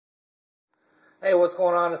Hey, what's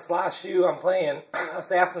going on? It's Last Shoe. I'm playing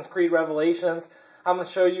Assassin's Creed Revelations. I'm going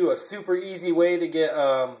to show you a super easy way to get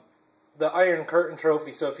the Iron Curtain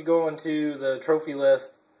trophy. So if you go into the trophy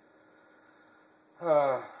list,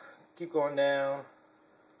 keep going down.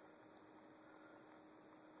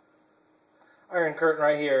 Iron Curtain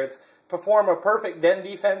right here. It's perform a perfect den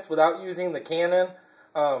defense without using the cannon.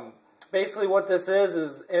 Basically what this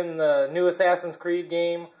is in the new Assassin's Creed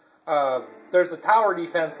game, there's a tower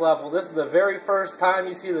defense level. This is the very first time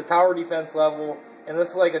you see the tower defense level, and this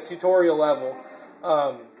is like a tutorial level.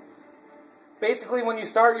 Basically, when you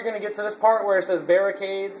start, you're going to get to this part where it says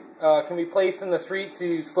barricades can be placed in the street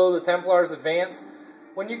to slow the Templars' advance.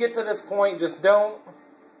 When you get to this point, just don't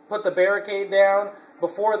put the barricade down.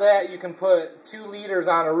 Before that, you can put 2 leaders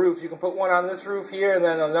on a roof. You can put one on this roof here, and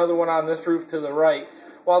then another one on this roof to the right.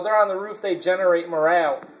 While they're on the roof, they generate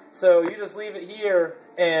morale. So you just leave it here,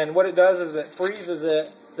 and what it does is it freezes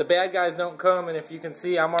it. The bad guys don't come, and if you can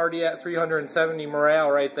see, I'm already at 370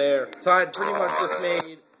 morale right there. So I pretty much just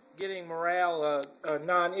made getting morale a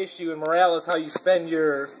non-issue, and morale is how you spend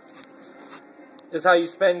your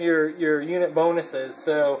unit bonuses.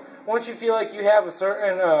 So once you feel like you have a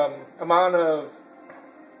certain amount of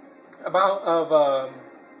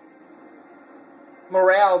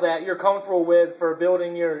morale that you're comfortable with for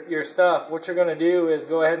building your stuff, what you're going to do is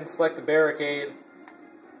go ahead and select the barricade.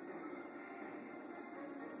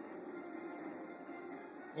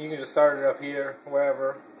 You can just start it up here,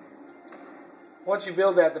 wherever. Once you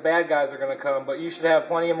build that, the bad guys are going to come, but you should have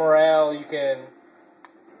plenty of morale. You can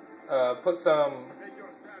put some...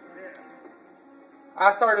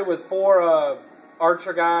 I started with 4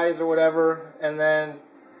 archer guys or whatever, and then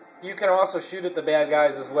you can also shoot at the bad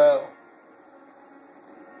guys as well.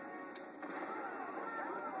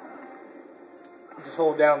 Just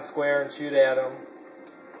hold down square and shoot at them.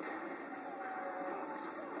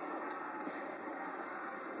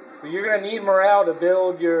 But you're going to need morale to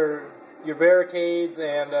build your barricades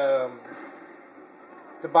and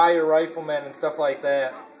to buy your riflemen and stuff like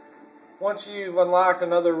that. Once you've unlocked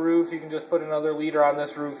another roof, you can just put another leader on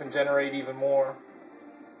this roof and generate even more.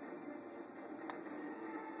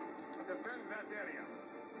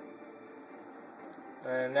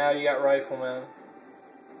 And now you got riflemen.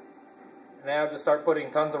 Now just start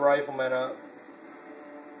putting tons of riflemen up.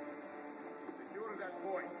 Secure that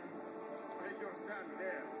point. Take your stand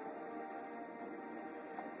there.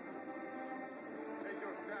 Take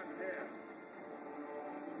your stand there.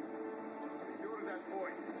 Secure that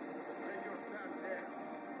point. Take your stand there.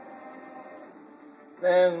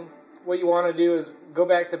 Then what you want to do is go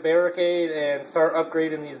back to barricade and start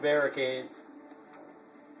upgrading these barricades.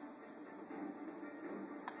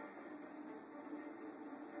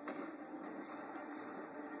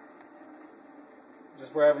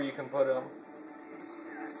 Just wherever you can put them.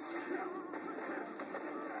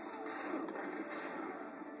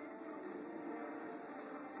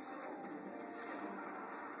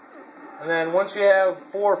 And then once you have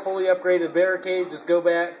 4 fully upgraded barricades, just go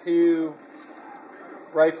back to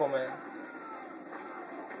riflemen.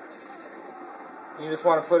 You just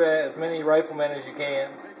want to put as many riflemen as you can.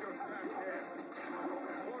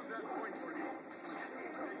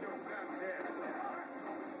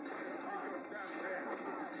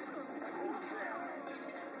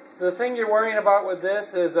 The thing you're worrying about with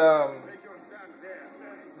this is the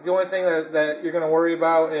only thing that you're going to worry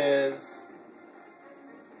about is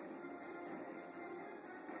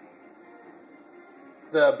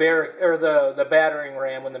the battering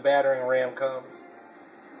ram when the battering ram comes.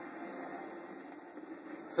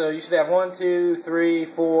 So you should have 1, 2, 3,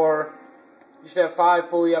 4. You should have 5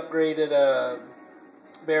 fully upgraded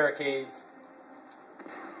barricades,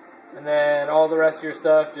 and then all the rest of your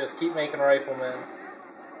stuff, just keep making riflemen.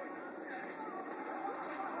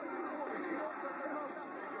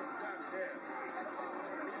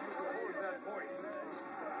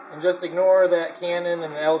 And just ignore that cannon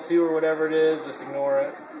and L2 or whatever it is, just ignore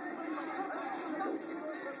it.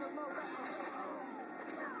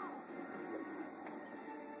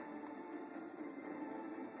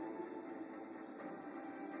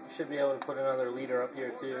 You should be able to put another leader up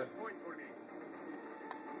here too.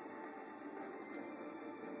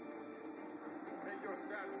 Make your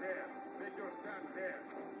stand there. Make your stand there.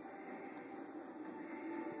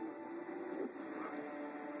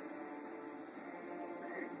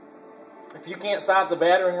 If you can't stop the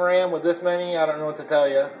battering ram with this many, I don't know what to tell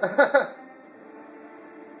you. Make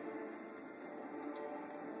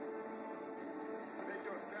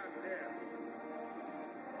your stand there.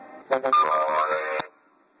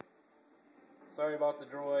 Sorry about the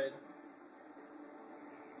droid.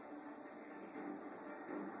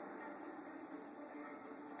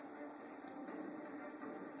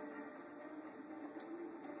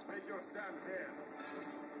 Make your stand there.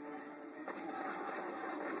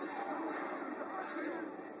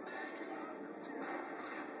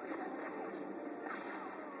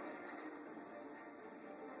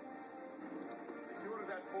 Secure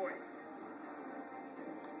that point.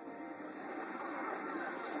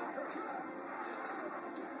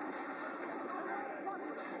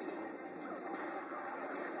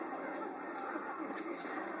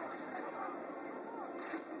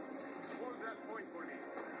 Hold that point for me.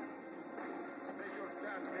 Make your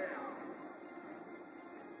stand there.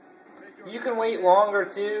 Make your You can wait longer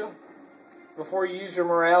too before you use your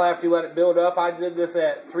morale after you let it build up. I did this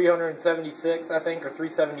at 376, I think, or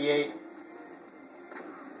 378.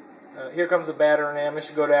 Here comes the battering ram. It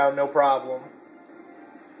should go down, no problem.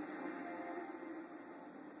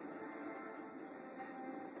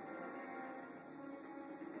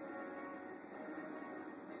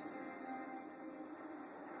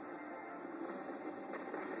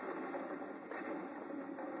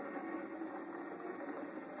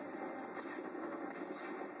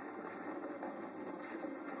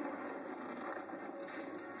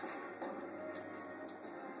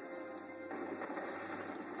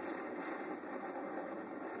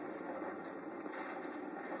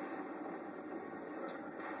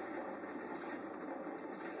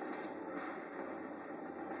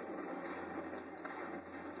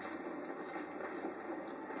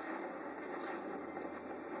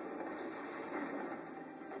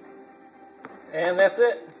 And that's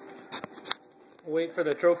it. Wait for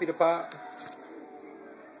the trophy to pop.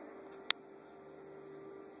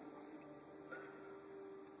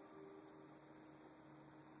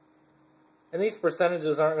 And these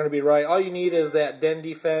percentages aren't going to be right. All you need is that den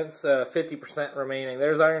defense, 50% remaining.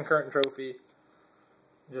 There's Iron Curtain trophy.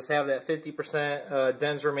 Just have that 50%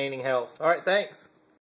 den's remaining health. All right, thanks.